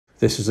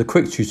This is a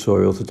quick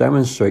tutorial to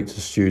demonstrate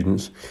to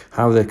students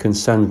how they can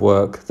send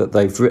work that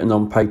they've written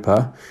on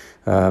paper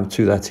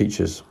to their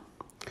teachers.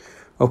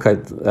 Okay,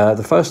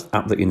 the first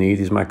app that you need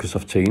is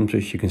Microsoft Teams,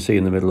 which you can see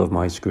in the middle of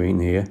my screen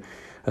here.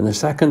 And the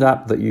second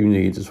app that you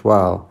need as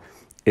well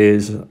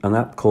is an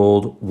app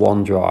called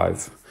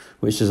OneDrive,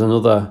 which is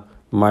another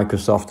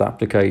Microsoft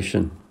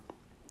application.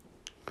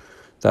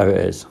 There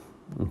it is.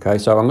 Okay,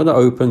 so I'm going to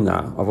open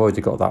that. I've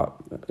already got that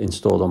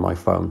installed on my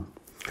phone.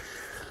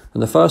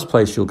 And the first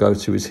place you'll go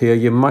to is here.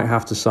 You might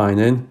have to sign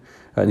in.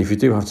 And if you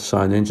do have to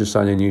sign in, just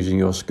sign in using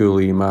your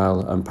school email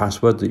and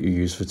password that you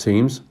use for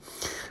Teams.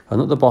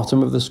 And at the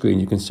bottom of the screen,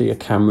 you can see a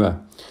camera.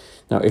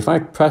 Now, if I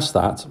press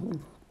that,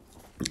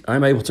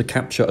 I'm able to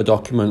capture a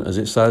document, as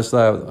it says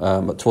there,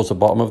 towards the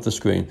bottom of the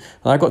screen.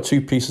 And I've got two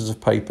pieces of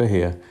paper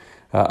here.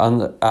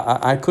 And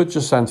I could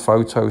just send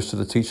photos to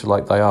the teacher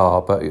like they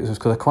are, but it's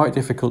because they're quite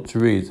difficult to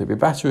read. It'd be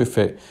better if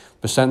it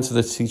was sent to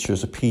the teacher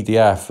as a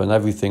PDF and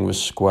everything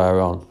was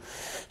square on.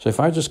 So if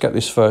I just get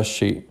this first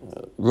sheet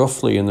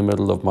roughly in the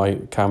middle of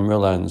my camera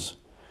lens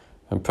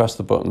and press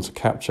the button to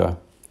capture,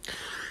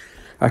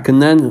 I can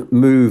then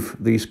move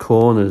these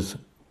corners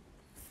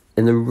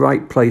in the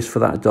right place for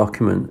that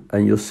document,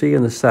 and you'll see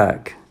in a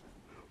sec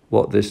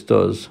what this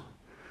does.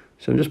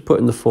 So I'm just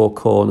putting the four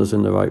corners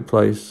in the right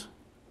place.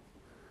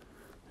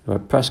 If I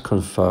press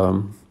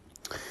confirm,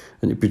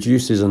 and it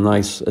produces a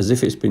nice, as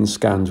if it's been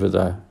scanned with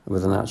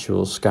an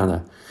actual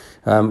scanner.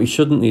 You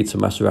shouldn't need to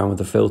mess around with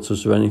the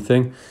filters or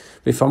anything.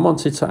 But if I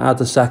wanted to add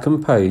a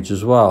second page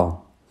as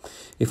well,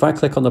 if I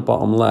click on the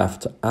bottom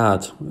left,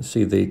 add,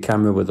 see the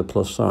camera with the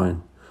plus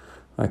sign,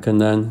 I can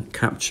then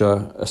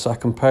capture a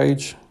second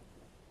page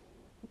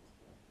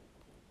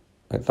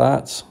like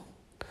that.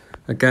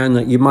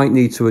 Again, you might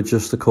need to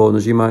adjust the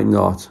corners, you might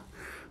not.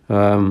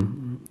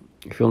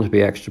 If you want to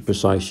be extra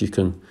precise, you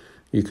can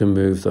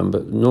move them,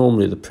 but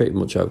normally they're pretty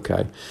much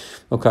okay.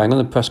 Okay, I'm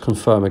going to press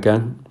confirm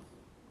again.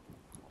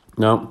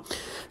 Now,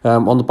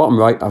 on the bottom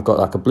right, I've got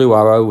like a blue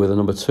arrow with a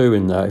number 2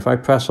 in there. If I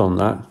press on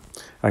that,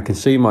 I can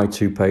see my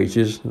 2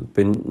 pages have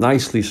been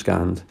nicely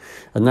scanned,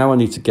 and now I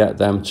need to get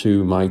them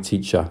to my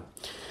teacher.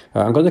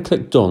 I'm going to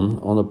click done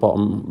on the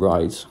bottom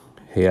right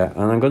here,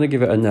 and I'm going to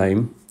give it a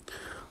name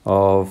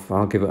of,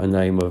 I'll give it a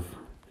name of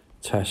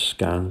test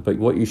scan, but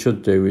what you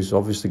should do is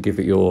obviously give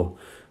it your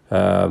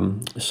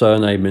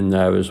surname in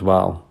there as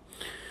well.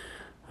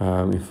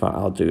 In fact,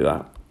 I'll do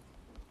that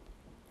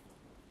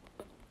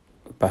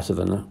better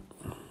than that.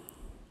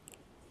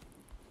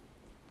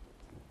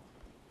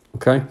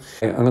 Okay,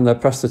 I'm going to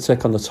press the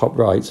tick on the top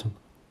right,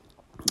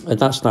 and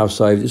that's now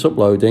saved. It's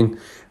uploading.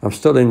 I'm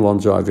still in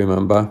OneDrive,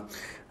 remember.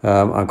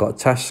 I've got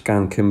test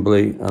scan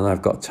Kimberly, and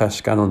I've got test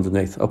scan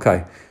underneath.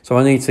 Okay, so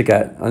I need to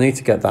get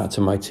that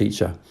to my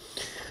teacher.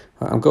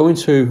 I'm going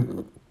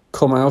to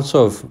come out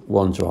of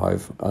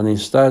OneDrive, and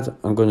instead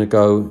I'm going to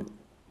go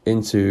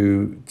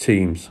into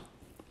Teams.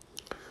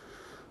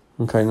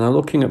 Okay, now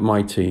looking at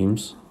my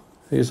Teams,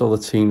 here's all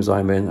the teams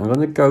I'm in. I'm going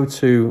to go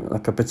to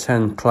like a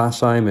pretend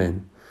class I'm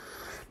in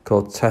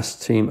called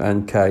Test Team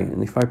NK,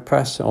 and if I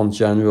press on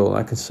General,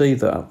 I can see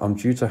that I'm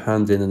due to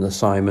hand in an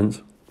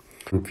assignment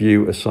and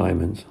view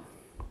assignment.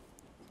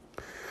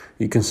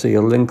 You can see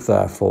a link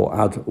there for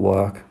add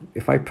work.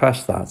 If I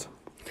press that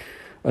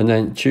and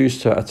then choose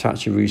to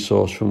attach a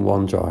resource from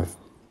OneDrive.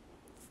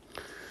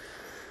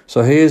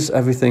 So here's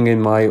everything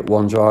in my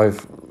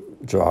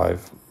OneDrive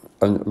drive,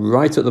 and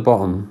right at the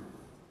bottom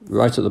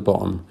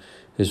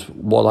is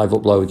what I've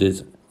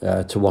uploaded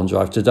to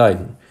OneDrive today,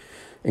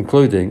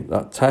 including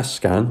that test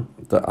scan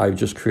that I've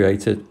just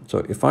created. So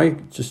if I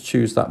just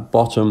choose that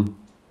bottom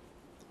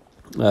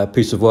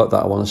piece of work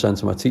that I want to send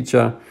to my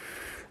teacher,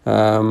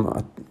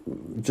 I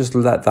just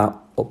let that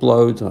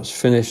upload, that's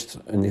finished,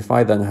 and if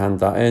I then hand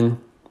that in,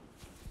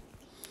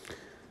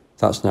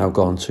 that's now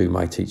gone to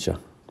my teacher.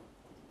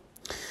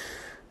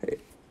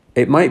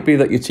 It might be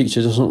that your teacher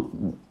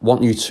doesn't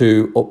want you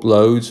to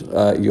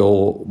upload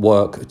your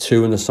work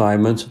to an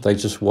assignment, they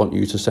just want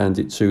you to send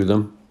it to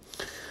them.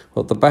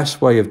 But the best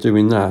way of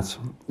doing that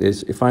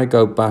is if I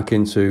go back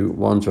into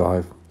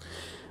OneDrive,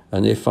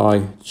 and if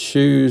I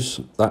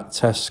choose that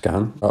test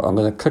scan, I'm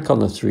going to click on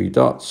the 3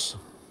 dots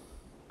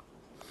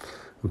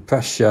and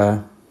press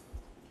share,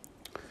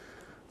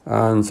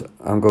 and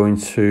I'm going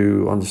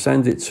to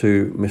send it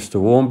to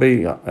Mr.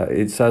 Warmby.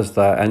 It says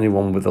there,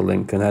 anyone with a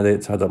link can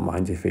edit. I don't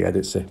mind if he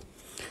edits it.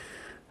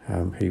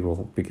 He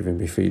will be giving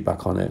me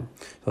feedback on it.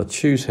 So I'll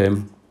choose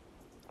him.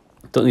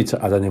 Don't need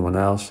to add anyone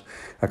else.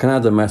 I can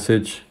add a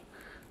message.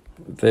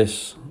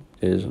 This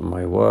is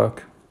my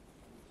work,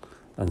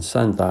 and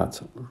send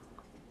that,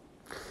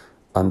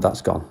 and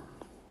that's gone.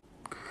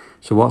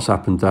 So what's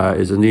happened there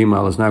is an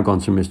email has now gone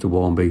to Mr.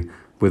 Warmby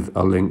with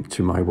a link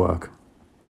to my work.